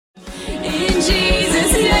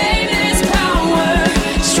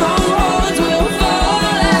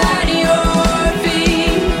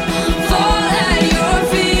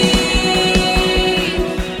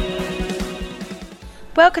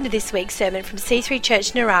Welcome to this week's sermon from C3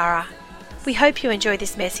 Church Narara. We hope you enjoy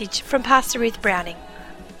this message from Pastor Ruth Browning.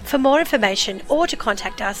 For more information or to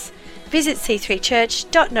contact us, visit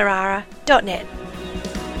c3church.narara.net.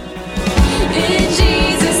 In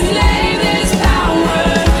Jesus' name there's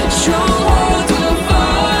power. Strongholds will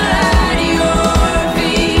fall at your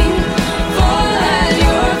feet. Fall at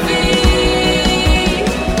your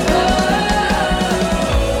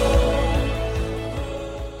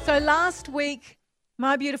feet. So last week,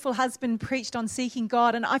 my beautiful husband preached on seeking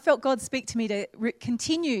God, and I felt God speak to me to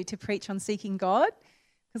continue to preach on seeking God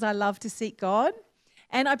because I love to seek God.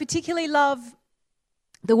 And I particularly love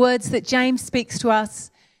the words that James speaks to us: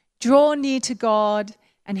 draw near to God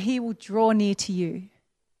and he will draw near to you.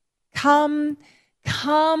 Come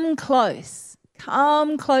close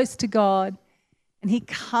to God and he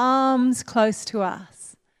comes close to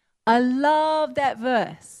us. I love that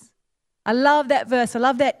verse. I love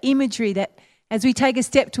that imagery that as we take a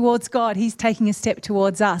step towards God, he's taking a step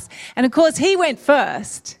towards us. And of course, he went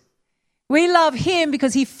first. We love him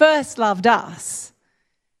because he first loved us.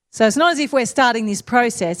 So it's not as if we're starting this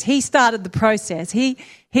process. He started the process. He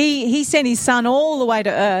sent his son all the way to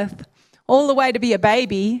earth, all the way to be a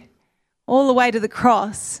baby, all the way to the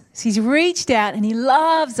cross. So he's reached out and he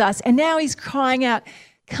loves us. And now he's crying out,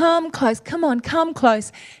 come close, come on, come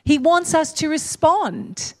close. He wants us to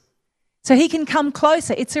respond so he can come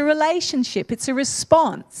closer. It's a relationship. It's a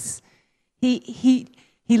response. He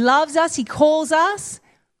loves us. He calls us,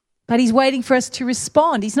 but he's waiting for us to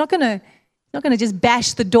respond. He's not going to just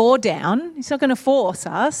bash the door down. He's not going to force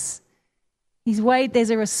us.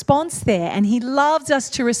 There's a response there, and he loves us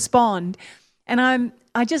to respond. And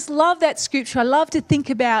I just love that scripture. I love to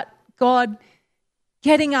think about God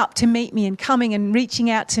getting up to meet me and coming and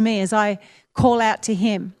reaching out to me as I call out to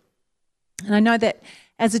him. And I know that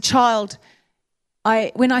as a child,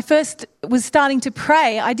 when I first was starting to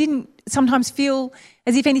pray, I didn't sometimes feel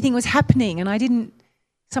as if anything was happening, and I didn't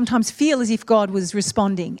sometimes feel as if God was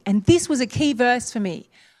responding. And this was a key verse for me.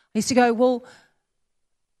 I used to go, well,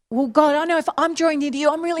 God, I know if I'm drawing near to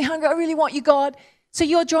you, I'm really hungry, I really want you, God, so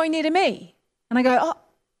you're drawing near to me. And I go,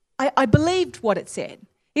 I believed what it said.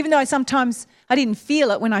 Even though sometimes I didn't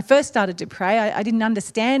feel it when I first started to pray. I didn't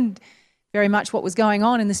understand very much what was going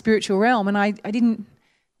on in the spiritual realm, and I didn't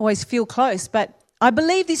always feel close. But I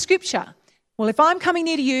believe this scripture. Well, if I'm coming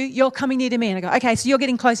near to you, you're coming near to me. And I go, okay, so you're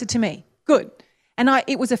getting closer to me. Good. And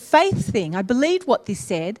it was a faith thing. I believed what this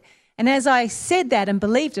said. And as I said that and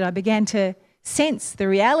believed it, I began to sense the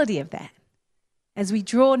reality of that. As we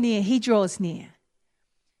draw near, he draws near.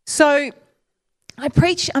 So I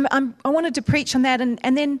wanted to preach on that.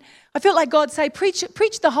 And then I felt like God say, preach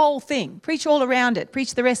the whole thing. Preach all around it.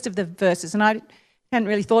 Preach the rest of the verses. And I hadn't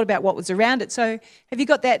really thought about what was around it. So have you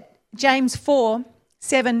got that? James 4,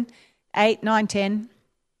 7, 8, 9, 10.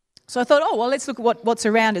 So I thought, let's look at what's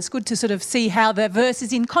around. It's good to sort of see how the verse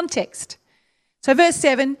is in context. So verse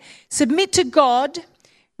 7, submit to God,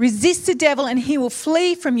 resist the devil and he will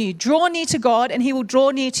flee from you. Draw near to God and he will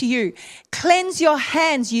draw near to you. Cleanse your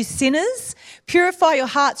hands, you sinners. Purify your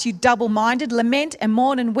hearts, you double-minded. Lament and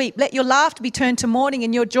mourn and weep. Let your laughter be turned to mourning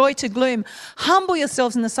and your joy to gloom. Humble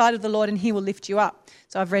yourselves in the sight of the Lord and he will lift you up.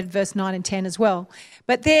 So I've read verse 9 and 10 as well.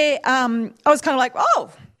 But there, I was kind of like, I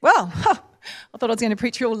thought I was going to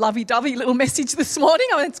preach a real lovey-dovey little message this morning.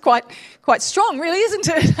 I mean, it's quite strong, really, isn't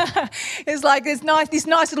it? It's like there's this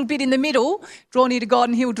nice little bit in the middle, draw near to God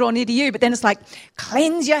and he will draw near to you. But then it's like,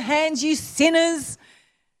 cleanse your hands, you sinners.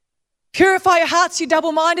 Purify your hearts, you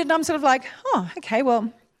double-minded. And I'm sort of like, okay,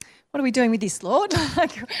 well, what are we doing with this, Lord?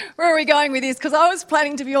 Where are we going with this? Because I was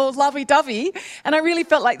planning to be all lovey-dovey, and I really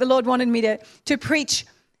felt like the Lord wanted me to preach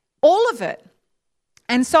all of it.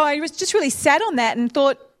 And so I was just really sat on that and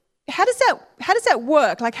thought, how does that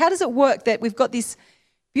work? Like, how does it work that we've got this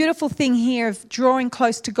beautiful thing here of drawing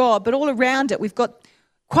close to God, but all around it we've got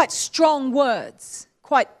quite strong words,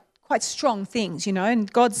 quite strong things,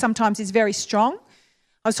 and God sometimes is very strong.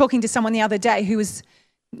 I was talking to someone the other day who was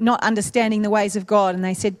not understanding the ways of God, and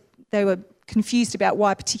they said they were confused about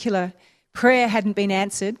why a particular prayer hadn't been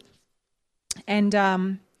answered, and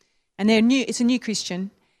they're new. It's a new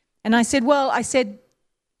Christian, and I said,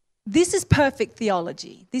 this is perfect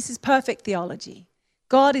theology. This is perfect theology.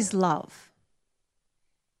 God is love.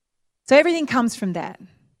 So everything comes from that.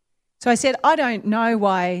 So I said, I don't know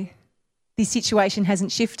why this situation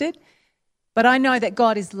hasn't shifted, but I know that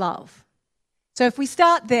God is love. So if we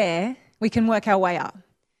start there, we can work our way up.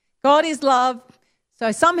 God is love,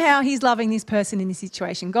 so somehow he's loving this person in this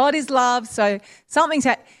situation. God is love, so something's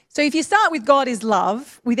happening. So if you start with God is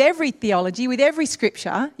love, with every theology, with every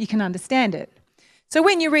scripture, you can understand it. So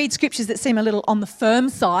when you read scriptures that seem a little on the firm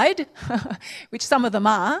side, which some of them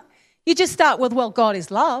are, you just start with, well, God is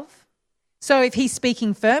love. So if he's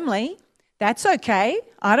speaking firmly, that's okay.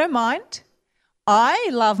 I don't mind. I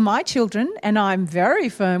love my children and I'm very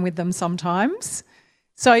firm with them sometimes.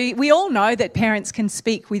 So we all know that parents can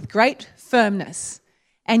speak with great firmness,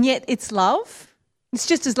 and yet it's love. It's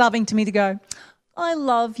just as loving to me to go, I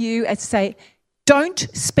love you, as to say, don't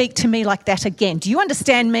speak to me like that again. Do you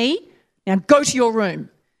understand me? Now go to your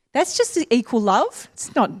room. That's just the equal love.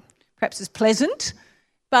 It's not perhaps as pleasant,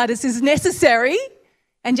 but it's as necessary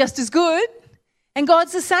and just as good. And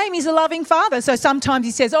God's the same. He's a loving Father. So sometimes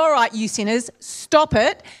he says, all right, you sinners, stop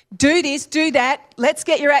it. Do this, do that. Let's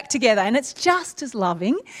get your act together. And it's just as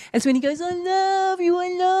loving as when he goes, I love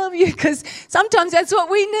you, because sometimes that's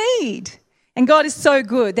what we need. And God is so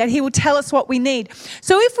good that he will tell us what we need.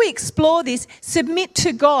 So if we explore this, submit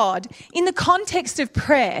to God, in the context of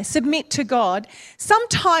prayer, submit to God,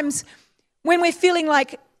 sometimes when we're feeling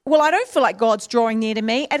like, well, I don't feel like God's drawing near to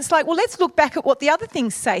me, and it's like, well, let's look back at what the other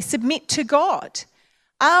things say. Submit to God.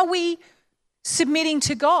 Are we submitting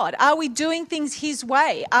to God? Are we doing things his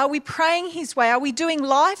way? Are we praying his way? Are we doing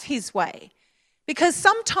life his way? Because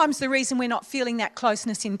sometimes the reason we're not feeling that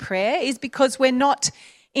closeness in prayer is because we're not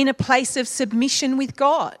in a place of submission with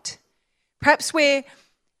God. Perhaps we're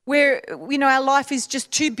our life is just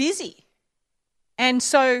too busy. And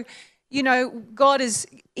so, God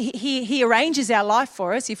he arranges our life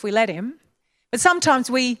for us if we let him. But sometimes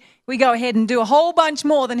we go ahead and do a whole bunch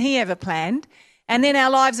more than he ever planned. And then our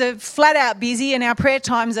lives are flat out busy and our prayer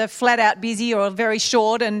times are flat out busy or very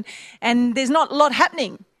short and there's not a lot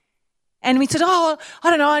happening. And we said, I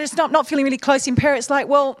don't know, I'm just not feeling really close in prayer. It's like,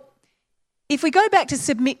 well, if we go back to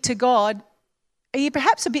submit to God, are you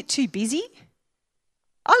perhaps a bit too busy?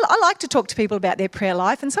 I like to talk to people about their prayer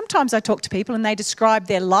life, and sometimes I talk to people and they describe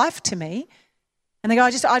their life to me, and they go,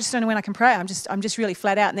 I just don't know when I can pray. I'm just really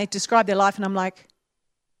flat out, and they describe their life, and I'm like,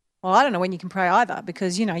 well, I don't know when you can pray either,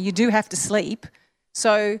 because you do have to sleep.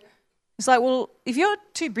 So it's like, well, if you're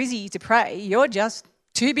too busy to pray, you're just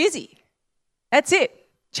too busy. That's it.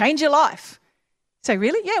 Change your life. So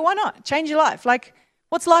really? Yeah, why not? Change your life. Like,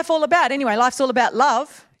 what's life all about? Anyway, life's all about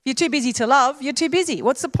love. If you're too busy to love, you're too busy.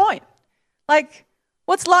 What's the point? Like,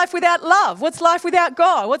 what's life without love? What's life without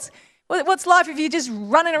God? What's life if you're just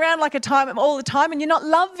running around like a time all the time and you're not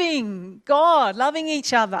loving God, loving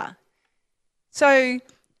each other? So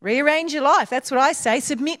rearrange your life. That's what I say.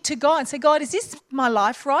 Submit to God and say, God, is this my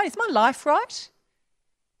life right? Is my life right?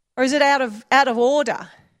 Or is it out of order?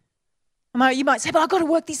 You might say, but I've got to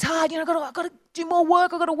work this hard. I've got to do more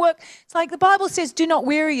work. I've got to work. It's like the Bible says, do not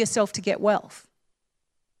weary yourself to get wealth.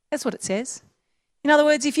 That's what it says. In other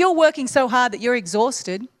words, if you're working so hard that you're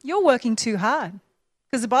exhausted, you're working too hard,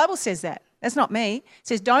 because the Bible says that. That's not me. It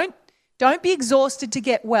says don't be exhausted to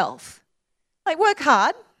get wealth. Like, work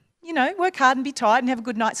hard, work hard and be tired and have a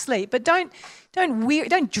good night's sleep, but don't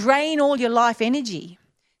drain all your life energy.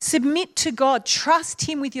 Submit to God. Trust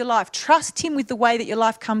him with your life. Trust him with the way that your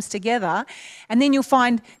life comes together, and then you'll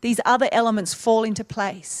find these other elements fall into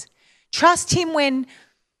place. Trust him when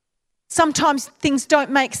sometimes things don't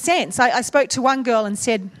make sense. I spoke to one girl and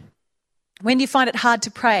said, when do you find it hard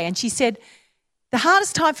to pray? And she said, the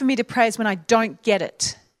hardest time for me to pray is when I don't get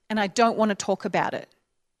it and I don't want to talk about it.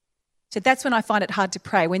 So that's when I find it hard to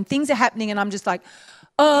pray. When things are happening and I'm just like,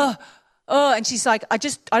 oh, and she's like, I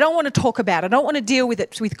don't want to talk about it. I don't want to deal with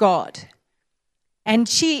it with God. And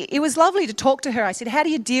it was lovely to talk to her. I said, how do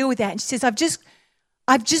you deal with that? And she says, I've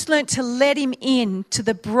just learnt to let him in to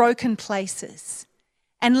the broken places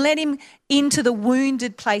and let him into the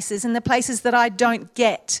wounded places and the places that I don't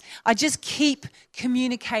get. I just keep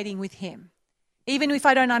communicating with him, even if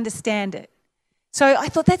I don't understand it. So I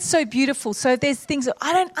thought that's so beautiful. So there's things that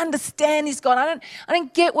I don't understand this, God. I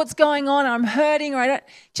don't get what's going on. I'm hurting, or I don't.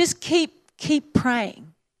 Just keep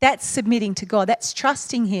praying. That's submitting to God. That's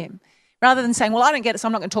trusting him, rather than saying, well, I don't get it, so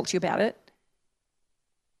I'm not going to talk to you about it.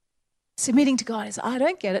 Submitting to God is, I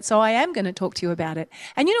don't get it, so I am going to talk to you about it.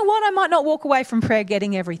 And you know what? I might not walk away from prayer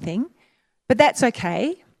getting everything, but that's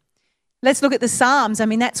okay. Let's look at the Psalms. I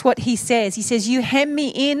mean, that's what he says. He says, you hem me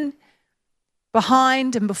in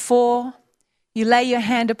behind and before. You lay your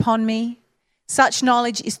hand upon me. Such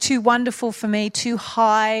knowledge is too wonderful for me, too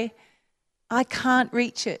high. I can't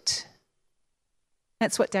reach it.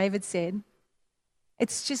 That's what David said.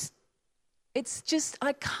 It's just,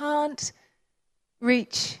 I can't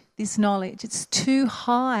reach this knowledge. It's too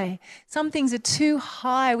high. Some things are too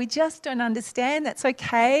high. We just don't understand. That's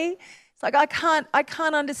okay. It's like, I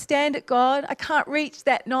can't understand it, God. I can't reach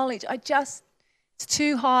that knowledge. It's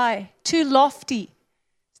too high, too lofty,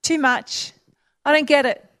 it's too much. I don't get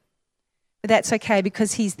it. But that's okay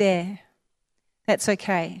because he's there. That's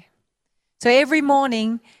okay. So every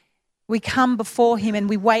morning we come before him and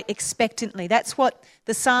we wait expectantly. That's what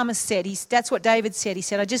the psalmist said. That's what David said. He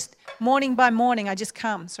said, morning by morning, I just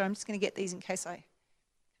come. So I'm just going to get these in case I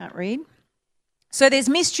can't read. So there's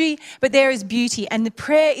mystery, but there is beauty. And the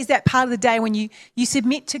prayer is that part of the day when you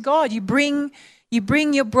submit to God. You bring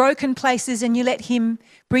your broken places and you let him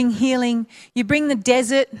bring healing. You bring the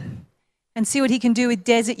desert and see what he can do with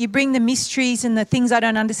desert. You bring the mysteries and the things I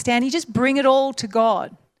don't understand. You just bring it all to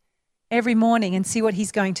God every morning and see what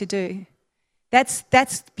he's going to do. That's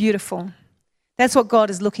beautiful. That's what God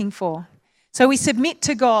is looking for. So we submit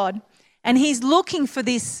to God, and he's looking for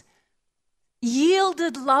this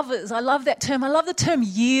yielded lovers. I love that term. I love the term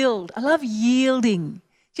yield. I love yielding.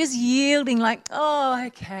 Just yielding, like, oh,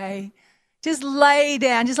 okay. Just lay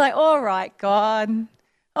down. Just like, all right, God.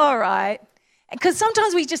 All right. Because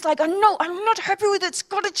sometimes we just like, oh, no, I'm not happy with it. It's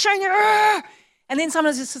got to change. And then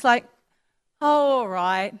sometimes it's just like, oh, all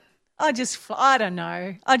right. I don't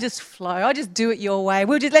know. I just flow. I just do it your way.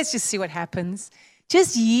 Let's just see what happens.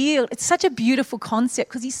 Just yield. It's such a beautiful concept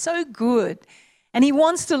because he's so good and he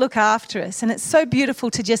wants to look after us. And it's so beautiful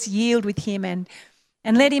to just yield with him and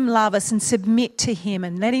let him love us and submit to him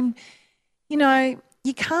and let him, you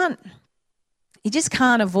just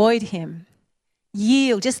can't avoid him.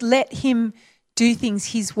 Yield. Just let him do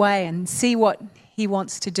things his way and see what he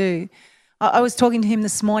wants to do. I was talking to him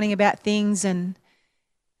this morning about things, and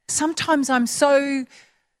sometimes I'm so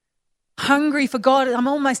hungry for God, I'm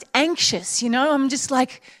almost anxious, I'm just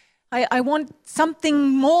like, I want something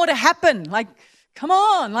more to happen. Like, come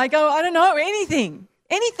on, like, I don't know, anything.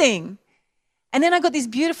 And then I got this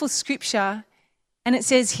beautiful scripture, and it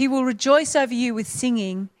says, he will rejoice over you with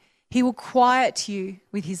singing. He will quiet you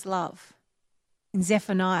with his love. In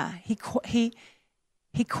Zephaniah, he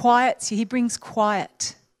quiets you. He brings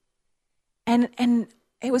quiet. And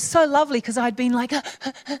it was so lovely because I'd been like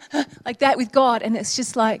that with God, and it's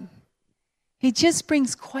just like he just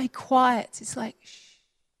brings quiet. It's like, shh.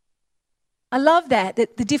 I love that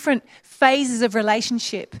the different phases of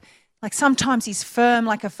relationship. Like sometimes he's firm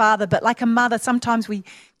like a father, but like a mother, sometimes we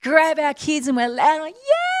grab our kids and we're loud, like,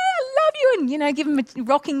 yeah, I love you, and give them a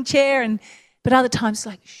rocking chair, but other times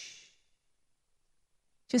like, shh.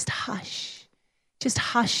 Just hush. Just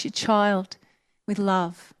hush your child with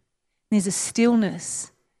love. There's a stillness.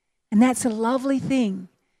 And that's a lovely thing.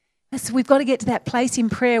 We've got to get to that place in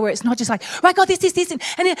prayer where it's not just like, right, God, this, and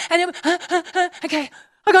okay,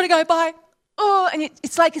 I got to go, bye. Oh, and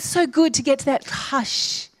it's like it's so good to get to that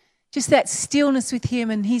hush, just that stillness with him,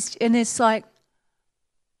 and it's like,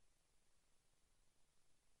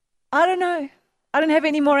 I don't know. I don't have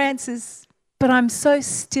any more answers, but I'm so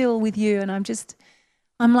still with you, and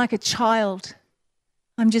I'm like a child.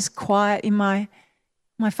 I'm just quiet in my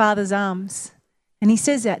Father's arms. And he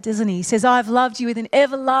says that, doesn't he? He says, I've loved you with an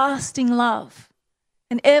everlasting love.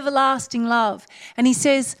 An everlasting love. And he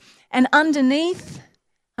says, and underneath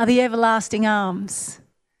are the everlasting arms.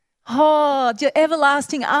 Oh, the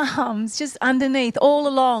everlasting arms just underneath, all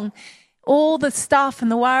along, all the stuff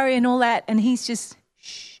and the worry and all that. And he's just,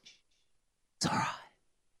 shh, it's all right.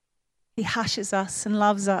 He hushes us and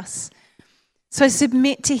loves us. So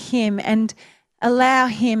submit to him and allow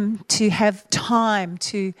him to have time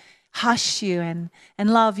to hush you and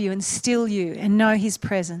love you and still you and know his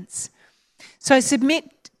presence. So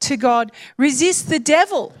submit to God. Resist the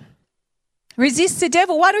devil. Resist the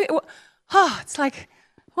devil. It's like,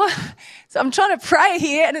 what? So I'm trying to pray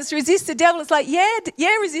here and it's resist the devil. It's like,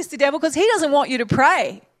 yeah, resist the devil because he doesn't want you to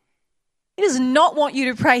pray. He does not want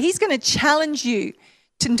you to pray. He's going to challenge you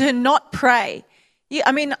to not pray. Yeah,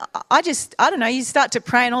 I mean, I don't know, you start to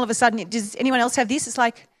pray and all of a sudden, does anyone else have this? It's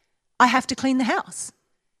like, I have to clean the house.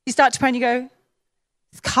 You start to pray and you go,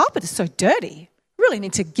 this carpet is so dirty. I really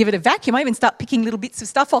need to give it a vacuum. I even start picking little bits of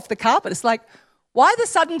stuff off the carpet. It's like, why the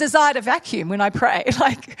sudden desire to vacuum when I pray?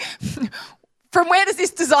 Like, from where does this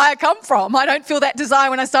desire come from? I don't feel that desire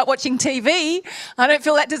when I start watching TV. I don't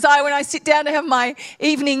feel that desire when I sit down to have my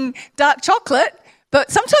evening dark chocolate. But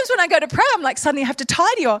sometimes when I go to pray, I'm like, suddenly I have to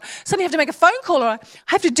tidy or suddenly I have to make a phone call or I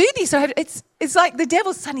have to do this. It's like the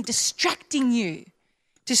devil's suddenly distracting you.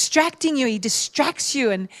 He distracts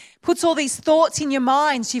you and puts all these thoughts in your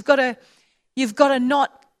mind. So you've got to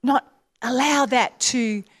not allow that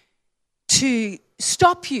to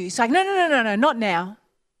stop you. It's like, no, not now.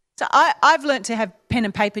 So I've learnt to have pen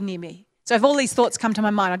and paper near me. So if all these thoughts come to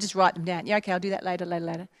my mind, I just write them down. Yeah, okay, I'll do that later.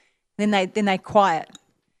 Then they quiet.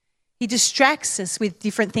 He distracts us with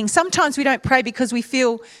different things. Sometimes we don't pray because we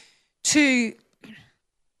feel too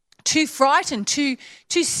too frightened, too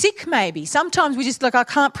sick maybe. Sometimes we just like, I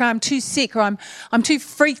can't pray, I'm too sick, or I'm too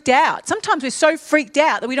freaked out. Sometimes we're so freaked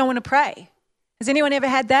out that we don't want to pray. Has anyone ever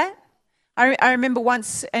had that? I remember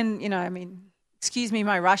once, and excuse me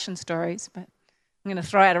my Russian stories, but I'm going to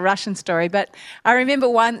throw out a Russian story. But I remember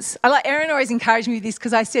once, Erin always encouraged me with this,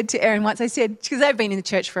 because I said to Erin once, because they've been in the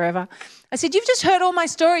church forever, I said, you've just heard all my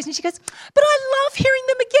stories. And she goes, but I love hearing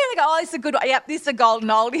them again. I go, oh, this is a good one. Yep, this is a golden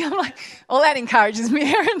oldie. I'm like, well, that encourages me,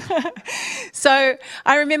 Erin. So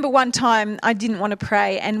I remember one time I didn't want to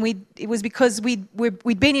pray, and it was because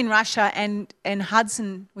we'd been in Russia, and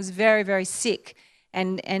Hudson was very, very sick.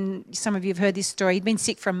 And some of you have heard this story. He'd been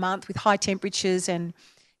sick for a month with high temperatures, and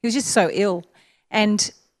he was just so ill. And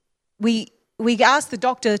we asked the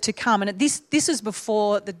doctor to come, and this was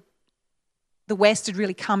before the West had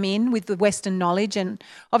really come in with the Western knowledge. And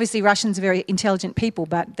obviously Russians are very intelligent people,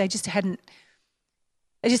 but they just didn't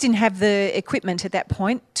have the equipment at that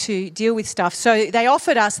point to deal with stuff. So they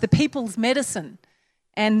offered us the people's medicine,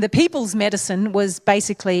 and the people's medicine was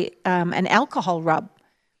basically an alcohol rub.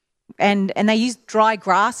 And they used dry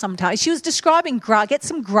grass sometimes. She was describing grass. Get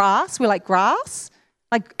some grass. We're like, grass?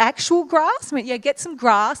 Like actual grass? I mean, yeah, get some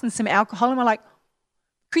grass and some alcohol. And we're like,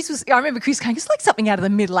 I remember Chris going, it's like something out of the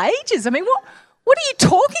Middle Ages. I mean, what are you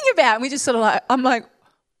talking about? And we just sort of like, I'm like,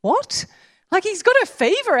 what? Like, he's got a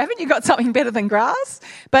fever. Haven't you got something better than grass?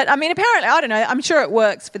 But I mean, apparently, I don't know. I'm sure it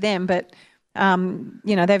works for them, but,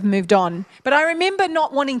 they've moved on. But I remember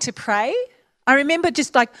not wanting to pray. I remember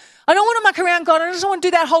just like, I don't want to muck around, God. I just don't want to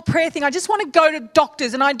do that whole prayer thing. I just want to go to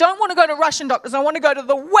doctors, and I don't want to go to Russian doctors. I want to go to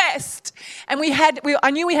the West. And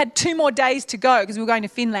I knew we had 2 more days to go, because we were going to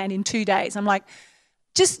Finland in 2 days. I'm like,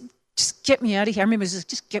 just get me out of here. I remember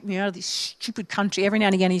just get me out of this stupid country. Every now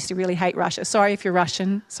and again I used to really hate Russia. Sorry if you're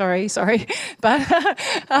Russian. Sorry. But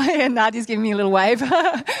Nadia's giving me a little wave.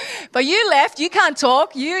 But you left. You can't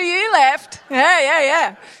talk. You left.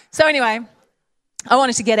 Yeah. So anyway, I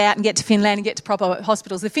wanted to get out and get to Finland and get to proper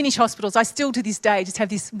hospitals. The Finnish hospitals, I still to this day just have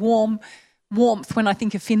this warmth when I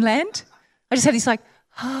think of Finland. I just have this like,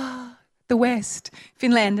 the West,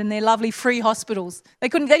 Finland, and their lovely free hospitals. They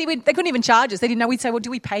couldn't even charge us. They didn't know. We'd say, well, do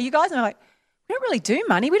we pay you guys? And they're like, we don't really do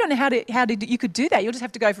money. We don't know how you could do that. You'll just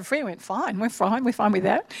have to go for free. I went, fine, we're fine with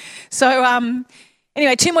that. So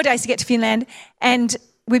anyway, 2 more days to get to Finland, and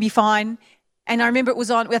we'd be fine. And I remember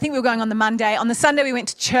I think we were going on the Monday. On the Sunday we went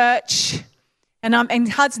to church, and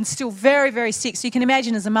Hudson's still very, very sick. So you can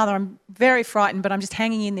imagine, as a mother, I'm very frightened, but I'm just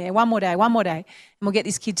hanging in there. One more day, and we'll get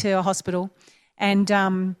this kid to a hospital. And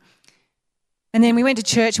then we went to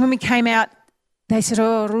church, and when we came out, they said,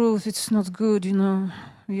 oh, Ruth, it's not good,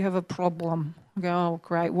 you have a problem. I go, oh,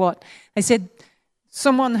 great, what? They said,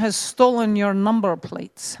 someone has stolen your number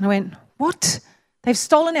plates. And I went, what? They've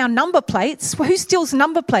stolen our number plates? Well, who steals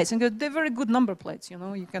number plates? And I go, they're very good number plates,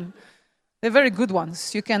 they're very good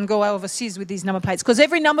ones. You can go overseas with these number plates. Because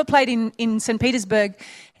every number plate in St. Petersburg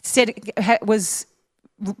was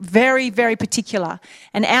very, very particular.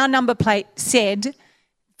 And our number plate said,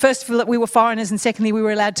 first of all, that we were foreigners, and secondly, we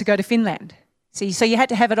were allowed to go to Finland. See, so you had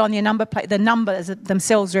to have it on your number plate. The numbers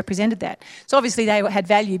themselves represented that. So obviously they had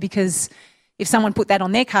value, because if someone put that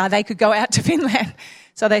on their car, they could go out to Finland.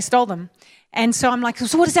 So they stole them. And so I'm like,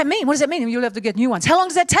 so what does that mean? What does that mean? You'll have to get new ones. How long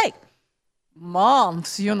does that take?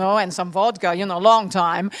 Months, and some vodka, long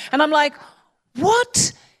time. And I'm like,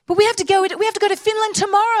 what? But we have to go to Finland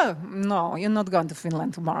tomorrow. No, you're not going to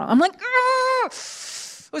Finland tomorrow. I'm like, ugh.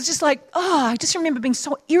 It was just like, I just remember being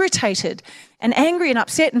so irritated and angry and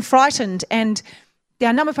upset and frightened. And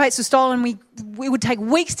our number plates were stolen. We would take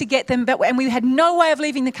weeks to get them, and we had no way of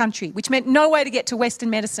leaving the country, which meant no way to get to Western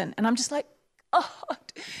medicine. And I'm just like, oh.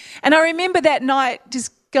 And I remember that night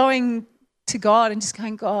just going to God and just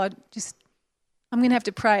going, God, I'm going to have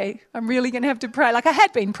to pray. I'm really going to have to pray. Like I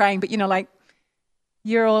had been praying, but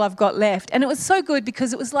you're all I've got left. And it was so good,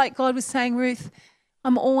 because it was like God was saying, Ruth,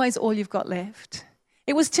 I'm always all you've got left.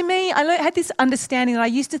 It was, to me, I had this understanding that I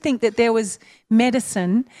used to think that there was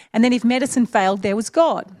medicine, and then if medicine failed, there was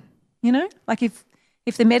God. Like if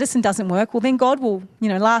the medicine doesn't work, well, then God will,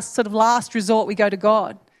 last resort, we go to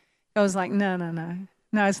God. I was like, no,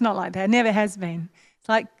 it's not like that. It never has been. It's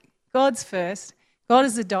like God's first. God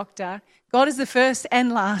is the doctor. God is the first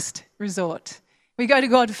and last resort. We go to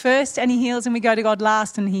God first and he heals, and we go to God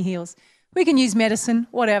last and he heals. We can use medicine,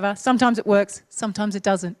 whatever. Sometimes it works, sometimes it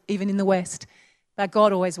doesn't, even in the West. But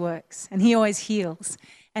God always works, and he always heals.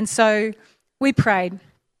 And so we prayed,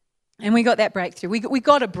 and we got that breakthrough. We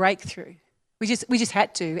got a breakthrough. We just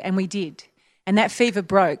had to, and we did. And that fever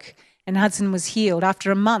broke, and Hudson was healed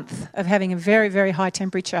after a month of having a very, very high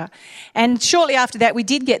temperature. And shortly after that, we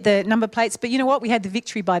did get the number plates. But you know what? We had the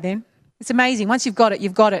victory by then. It's amazing. Once you've got it,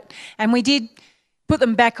 you've got it. And we did put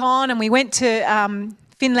them back on, and we went to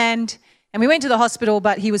Finland, and we went to the hospital,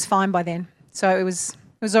 but he was fine by then. So it was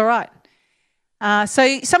all right.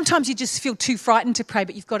 So sometimes you just feel too frightened to pray,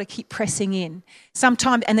 but you've got to keep pressing in.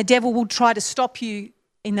 Sometimes, and the devil will try to stop you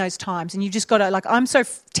in those times, and you just got to, like, I'm so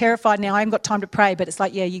terrified now, I haven't got time to pray, but it's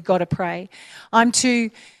like, yeah, you got to pray. I'm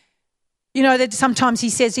too, that sometimes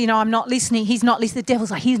he says, I'm not listening, he's not listening. The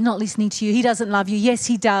devil's like, he's not listening to you, he doesn't love you. Yes,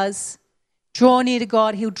 he does. Draw near to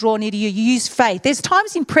God, he'll draw near to you. You use faith. There's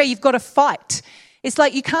times in prayer you've got to fight. It's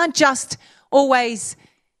like you can't just always,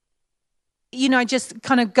 just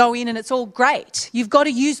kind of go in and it's all great. You've got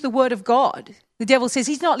to use the word of God. The devil says,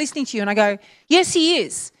 he's not listening to you. And I go, yes, he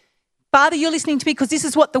is. Father, you're listening to me because this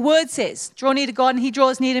is what the word says. Draw near to God and he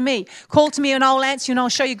draws near to me. Call to me and I'll answer you and I'll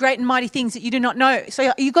show you great and mighty things that you do not know.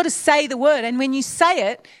 So you've got to say the word. And when you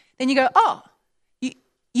say it, then you go, oh,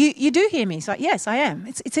 you do hear me. It's like, yes, I am.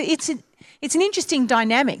 It's an interesting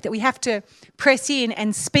dynamic that we have to press in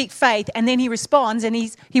and speak faith, and then he responds, and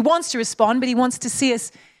he wants to respond, but he wants to see us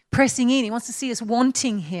pressing in. He wants to see us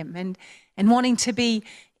wanting him and wanting to be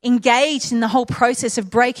engaged in the whole process of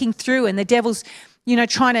breaking through. And the devil's,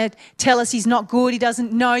 trying to tell us he's not good. He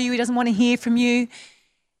doesn't know you. He doesn't want to hear from you.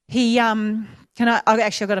 Can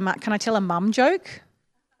I tell a mum joke?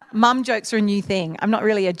 Mum jokes are a new thing. I'm not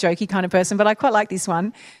really a jokey kind of person, but I quite like this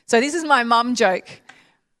one. So this is my mum joke.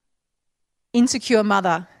 Insecure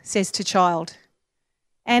mother says to child,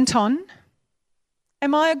 Anton,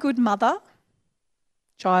 am I a good mother?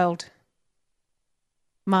 Child,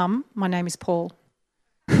 Mum, my name is Paul.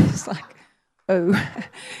 It's like, oh.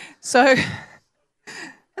 So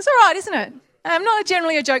that's all right, isn't it? I'm not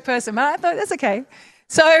generally a joke person, but I thought that's okay.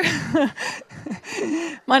 So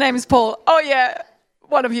my name is Paul. Oh, yeah,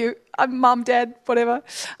 one of you. I'm mum, dad, whatever.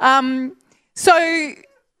 So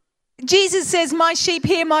Jesus says, my sheep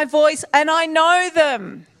hear my voice and I know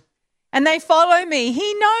them and they follow me.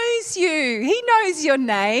 He knows you. He knows your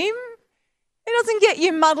name. He doesn't get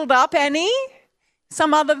you muddled up, Annie,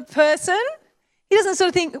 some other person. He doesn't sort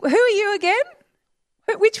of think, who are you again?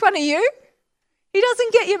 Which one are you? He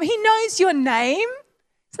doesn't get you. He knows your name.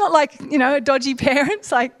 It's not like, a dodgy parent.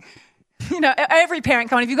 It's like, every parent,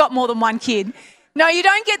 come on, if you've got more than one kid. No,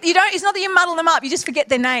 it's not that you muddle them up. You just forget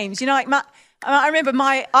their names. I remember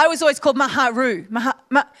I was always called Maharu.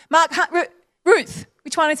 Ruth.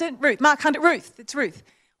 Which one is it? Ruth. Mark Hunter. Ruth. It's Ruth.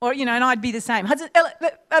 Or, and I'd be the same.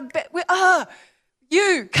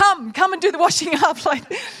 You, come and do the washing up.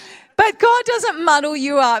 But God doesn't muddle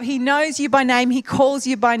you up. He knows you by name. He calls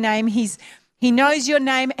you by name. He knows your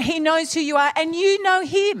name. He knows who you are, and you know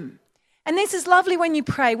him. And this is lovely when you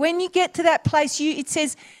pray. When you get to that place, it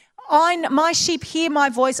says, my sheep hear my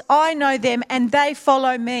voice. I know them, and they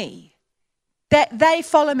follow me. That they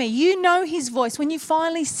follow me. You know his voice. When you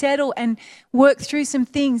finally settle and work through some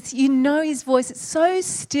things, you know his voice. It's so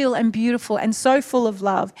still and beautiful and so full of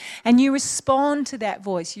love. And you respond to that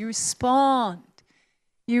voice. You respond.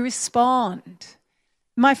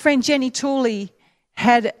 My friend Jenny Tooley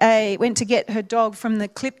went to get her dog from the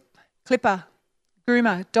dog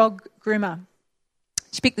groomer.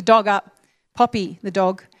 She picked the dog up, Poppy, the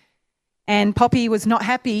dog, and Poppy was not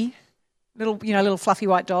happy. Little fluffy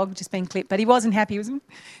white dog just being clipped, but he wasn't happy. He was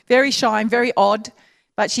very shy and very odd,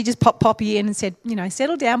 but she just popped Poppy in and said,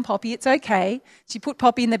 settle down, Poppy, it's okay. She put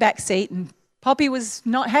Poppy in the back seat, and Poppy was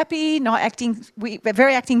not happy, acting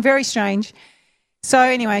very strange. So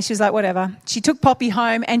anyway, she was like, whatever. She took Poppy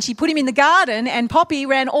home and she put him in the garden, and Poppy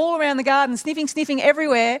ran all around the garden, sniffing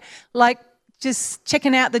everywhere, like just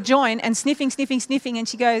checking out the joint and sniffing, and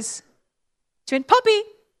she went, Poppy,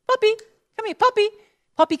 come here, Poppy.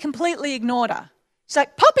 Poppy completely ignored her. She's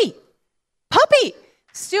like, Poppy.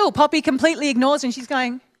 Still, Poppy completely ignores her, and she's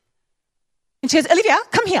going, and she goes, Olivia,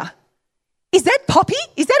 come here. Is that Poppy?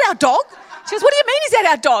 Is that our dog? She goes, what do you mean is that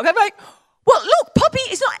our dog? I'm like, well, look, Poppy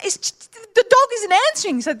is not, the dog isn't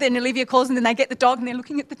answering. So then Olivia calls, and then they get the dog and they're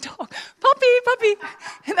looking at the dog. Poppy.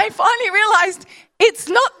 And they finally realised it's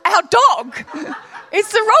not our dog.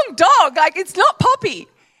 It's the wrong dog. It's not Poppy.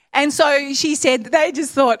 And so she said, they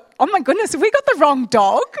just thought, oh my goodness, have we got the wrong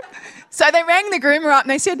dog? So they rang the groomer up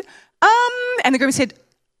and they said, and the groomer said,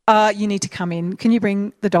 you need to come in. Can you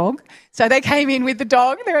bring the dog? So they came in with the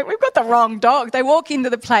dog. They went, we've got the wrong dog. They walk into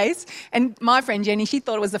the place, and my friend Jenny, she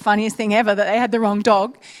thought it was the funniest thing ever that they had the wrong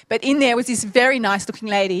dog. But in there was this very nice-looking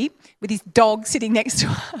lady with his dog sitting next to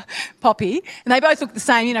her, Poppy, and they both look the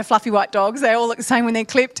same, fluffy white dogs. They all look the same when they're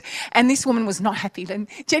clipped, and this woman was not happy. And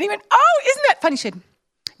Jenny went, oh, isn't that funny? She said,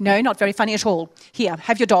 No, not very funny at all. Here,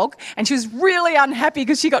 have your dog. And she was really unhappy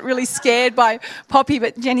because she got really scared by Poppy,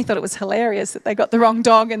 but Jenny thought it was hilarious that they got the wrong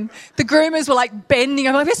dog, and the groomers were like bending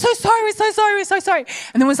over, like, we're so sorry, we're so sorry, we're so sorry.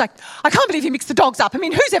 And then was like, I can't believe you mixed the dogs up. I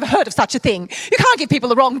mean, who's ever heard of such a thing? You can't give people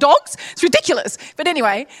the wrong dogs. It's ridiculous. But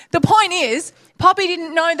anyway, the point is, Poppy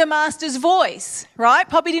didn't know the master's voice, right?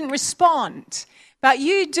 Poppy didn't respond. But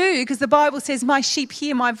you do, because the Bible says, my sheep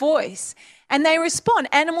hear my voice. And they respond.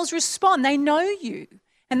 Animals respond. They know you.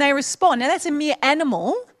 And they respond. Now, that's a mere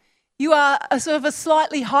animal. You are a sort of a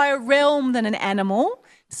slightly higher realm than an animal,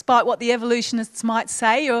 despite what the evolutionists might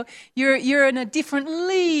say. You're in a different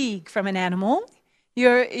league from an animal.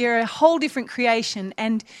 You're a whole different creation,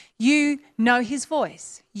 and you know his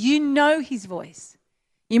voice. You know his voice.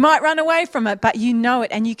 You might run away from it, but you know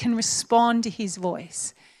it, and you can respond to his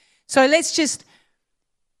voice. So let's just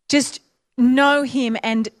know him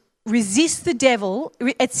and resist the devil.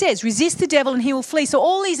 It says, resist the devil and he will flee. So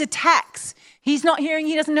all these attacks, he's not hearing,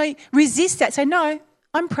 he doesn't know, resist that. Say, no,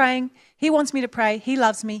 I'm praying. He wants me to pray. He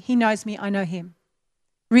loves me. He knows me. I know him.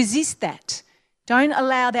 Resist that. Don't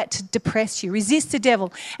allow that to depress you. Resist the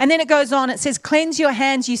devil. And then it goes on. It says, cleanse your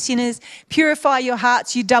hands, you sinners. Purify your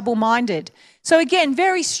hearts, you double-minded. So again,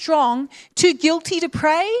 very strong. Too guilty to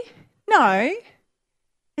pray? No.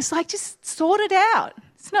 It's like, just sort it out.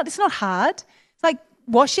 It's not hard. It's like,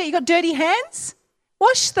 wash it. You got dirty hands?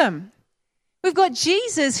 Wash them. We've got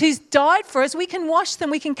Jesus who's died for us. We can wash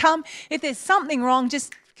them. We can come. If there's something wrong,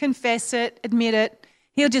 just confess it, admit it.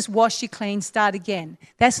 He'll just wash you clean, start again.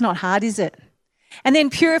 That's not hard, is it? And then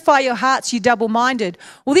purify your hearts, you double-minded.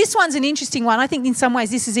 Well, this one's an interesting one. I think in some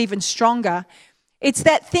ways this is even stronger. It's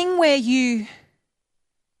that thing where you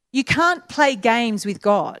can't play games with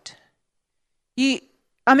God.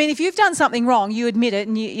 If you've done something wrong, you admit it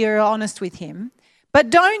and you're honest with him. But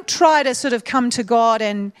don't try to sort of come to God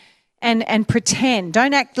and pretend.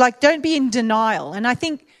 Don't be in denial. And I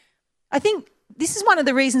think this is one of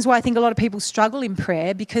the reasons why I think a lot of people struggle in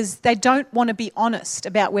prayer, because they don't want to be honest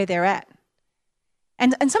about where they're at.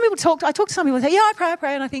 And some people I talk to some people and say, yeah, I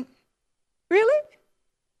pray. And I think, really?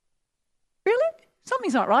 Really?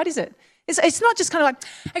 Something's not right, is it? It's not just kind of like,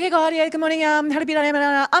 okay, God, yeah, good morning, how to be done,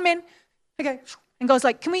 amen. Okay. And God's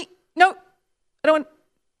like, no, I don't want,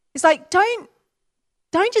 it's like, don't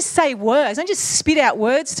just say words. Don't just spit out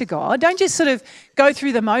words to God. Don't just sort of go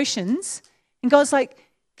through the motions. And God's like,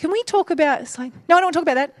 can we talk about, it's like, no, I don't want to talk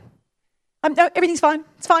about that. No, everything's fine.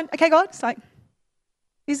 It's fine. Okay, God. It's like,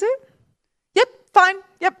 is it? Yep, fine.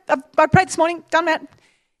 Yep, I prayed this morning. Done that.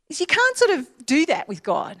 You can't sort of do that with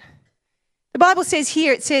God. The Bible says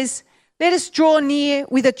here, it says, let us draw near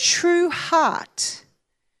with a true heart.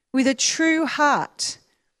 With a true heart.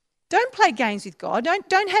 Don't play games with God.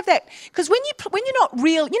 Don't have that. Because when you're not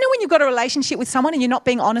real, when you've got a relationship with someone and you're not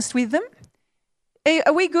being honest with them,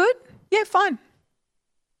 are we good? Yeah, fine.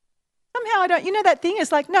 Somehow I don't, that thing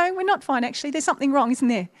is like, no, we're not fine actually. There's something wrong, isn't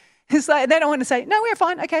there? It's like they don't want to say, no, we're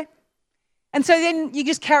fine, okay. And so then you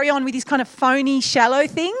just carry on with this kind of phony, shallow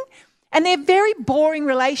thing. And they're very boring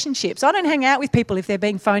relationships. I don't hang out with people if they're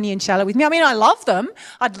being phony and shallow with me. I mean, I love them.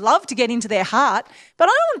 I'd love to get into their heart. But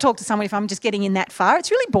I don't want to talk to someone if I'm just getting in that far.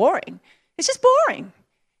 It's really boring. It's just boring.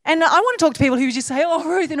 And I want to talk to people who just say, oh,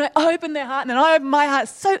 Ruth, and I open their heart. And then I open my heart.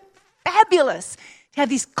 It's so fabulous to have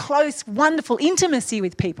this close, wonderful intimacy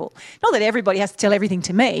with people. Not that everybody has to tell everything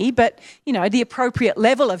to me, but, the appropriate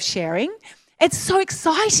level of sharing. It's so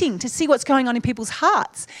exciting to see what's going on in people's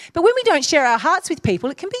hearts. But when we don't share our hearts with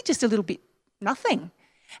people, it can be just a little bit nothing.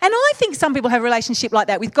 And I think some people have a relationship like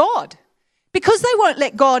that with God, because they won't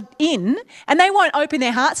let God in and they won't open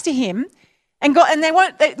their hearts to him. And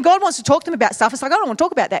God wants to talk to them about stuff. It's like, I don't want to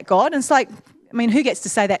talk about that, God. And it's like, who gets to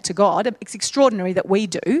say that to God? It's extraordinary that we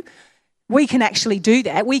do. We can actually do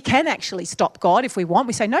that. We can actually stop God if we want.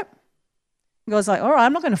 We say, nope. And God's like, all right,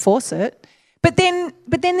 I'm not going to force it. But then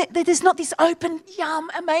there's not this open,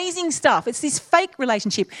 amazing stuff. It's this fake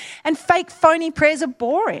relationship. And fake, phony prayers are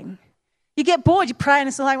boring. You get bored, you pray, and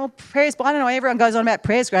it's like, well, prayer's, I don't know, everyone goes on about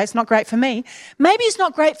prayer's great. It's not great for me. Maybe it's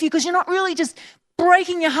not great for you because you're not really just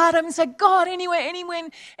breaking your heart open and say, God, anywhere,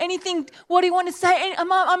 anything, what do you want to say?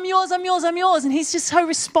 I'm yours. And he just so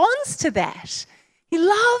responds to that. He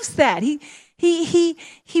loves that. He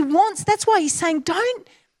wants, that's why he's saying, don't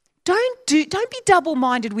be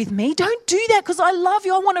double-minded with me. Don't do that, because I love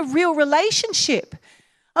you. I want a real relationship.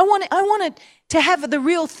 I want it to have the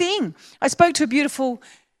real thing. I spoke to a beautiful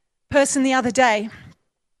person the other day,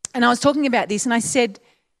 and I was talking about this, and I said,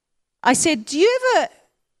 do you ever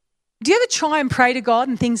try and pray to God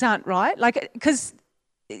and things aren't right? Because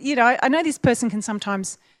I know this person can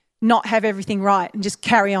sometimes not have everything right and just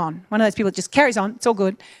carry on. One of those people that just carries on. It's all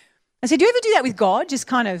good. I said, do you ever do that with God? Just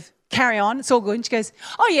kind of carry on. It's all good. And she goes,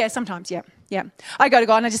 oh, yeah, sometimes, yeah. I go to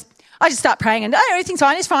God and I just start praying and, oh, everything's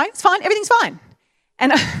fine, it's fine, everything's fine.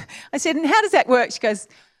 And I said, and how does that work? She goes,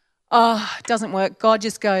 oh, it doesn't work. God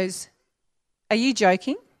just goes, are you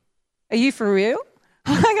joking? Are you for real?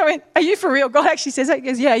 I went, are you for real? God actually says that. He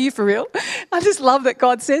goes, yeah, are you for real? I just love that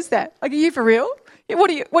God says that. Like, are you for real? What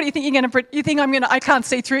do you think you're going to? You think I can't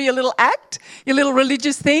see through your little act, your little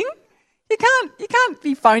religious thing? You can't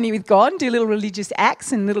be phony with God and do little religious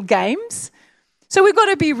acts and little games. So we've got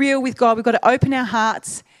to be real with God. We've got to open our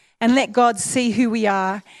hearts and let God see who we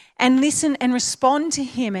are and listen and respond to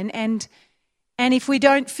him. And if we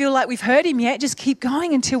don't feel like we've heard him yet, just keep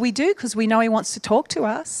going until we do, because we know he wants to talk to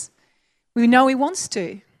us. We know he wants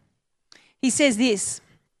to. He says this,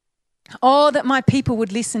 oh, that my people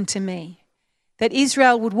would listen to me, that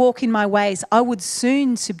Israel would walk in my ways. I would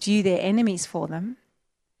soon subdue their enemies for them.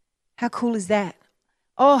 How cool is that?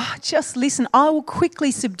 Oh, just listen. I will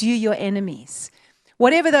quickly subdue your enemies.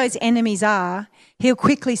 Whatever those enemies are, he'll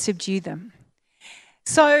quickly subdue them.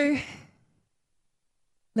 So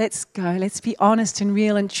let's go. Let's be honest and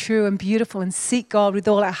real and true and beautiful and seek God with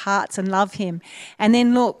all our hearts and love him. And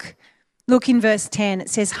then look in verse 10. It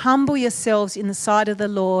says, humble yourselves in the sight of the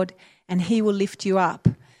Lord and he will lift you up.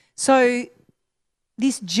 So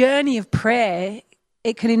this journey of prayer,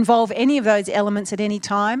 it can involve any of those elements at any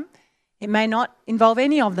time. It may not involve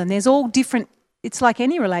any of them. There's all different. It's like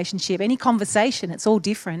any relationship, any conversation, it's all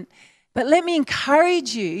different. But let me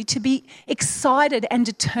encourage you to be excited and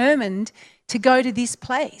determined to go to this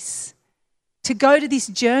place, to go to this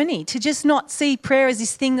journey, to just not see prayer as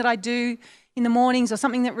this thing that I do in the mornings or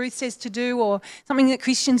something that Ruth says to do or something that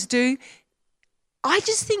Christians do. I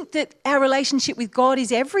just think that our relationship with God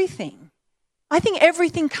is everything. I think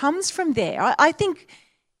everything comes from there. I think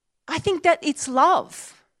that it's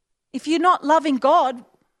love. If you're not loving God,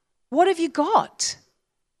 what have you got?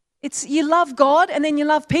 It's you love God and then you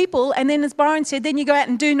love people, and then as Byron said, then you go out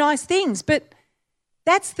and do nice things. But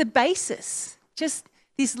that's the basis, just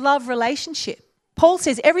this love relationship. Paul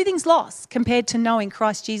says everything's lost compared to knowing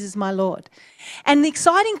Christ Jesus my Lord. And the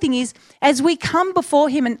exciting thing is, as we come before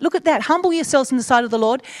him, and look at that, humble yourselves in the sight of the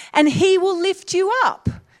Lord and he will lift you up.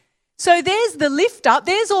 So there's the lift up.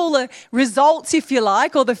 There's all the results, if you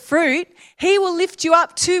like, or the fruit. He will lift you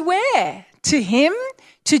up to where? To him,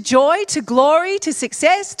 to joy, to glory, to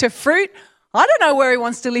success, to fruit. I don't know where he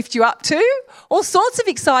wants to lift you up to. All sorts of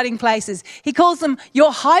exciting places. He calls them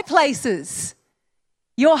your high places.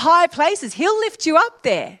 Your high places. He'll lift you up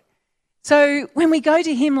there. So when we go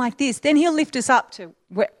to him like this, then he'll lift us up to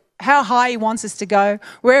how high he wants us to go.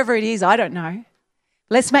 Wherever it is, I don't know.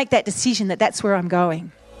 Let's make that decision that that's where I'm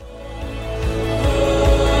going.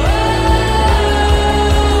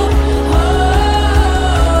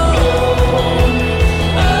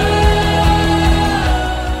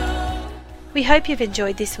 We hope you've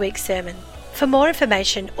enjoyed this week's sermon. For more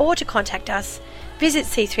information or to contact us, visit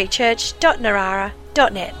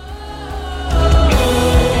c3church.narara.net.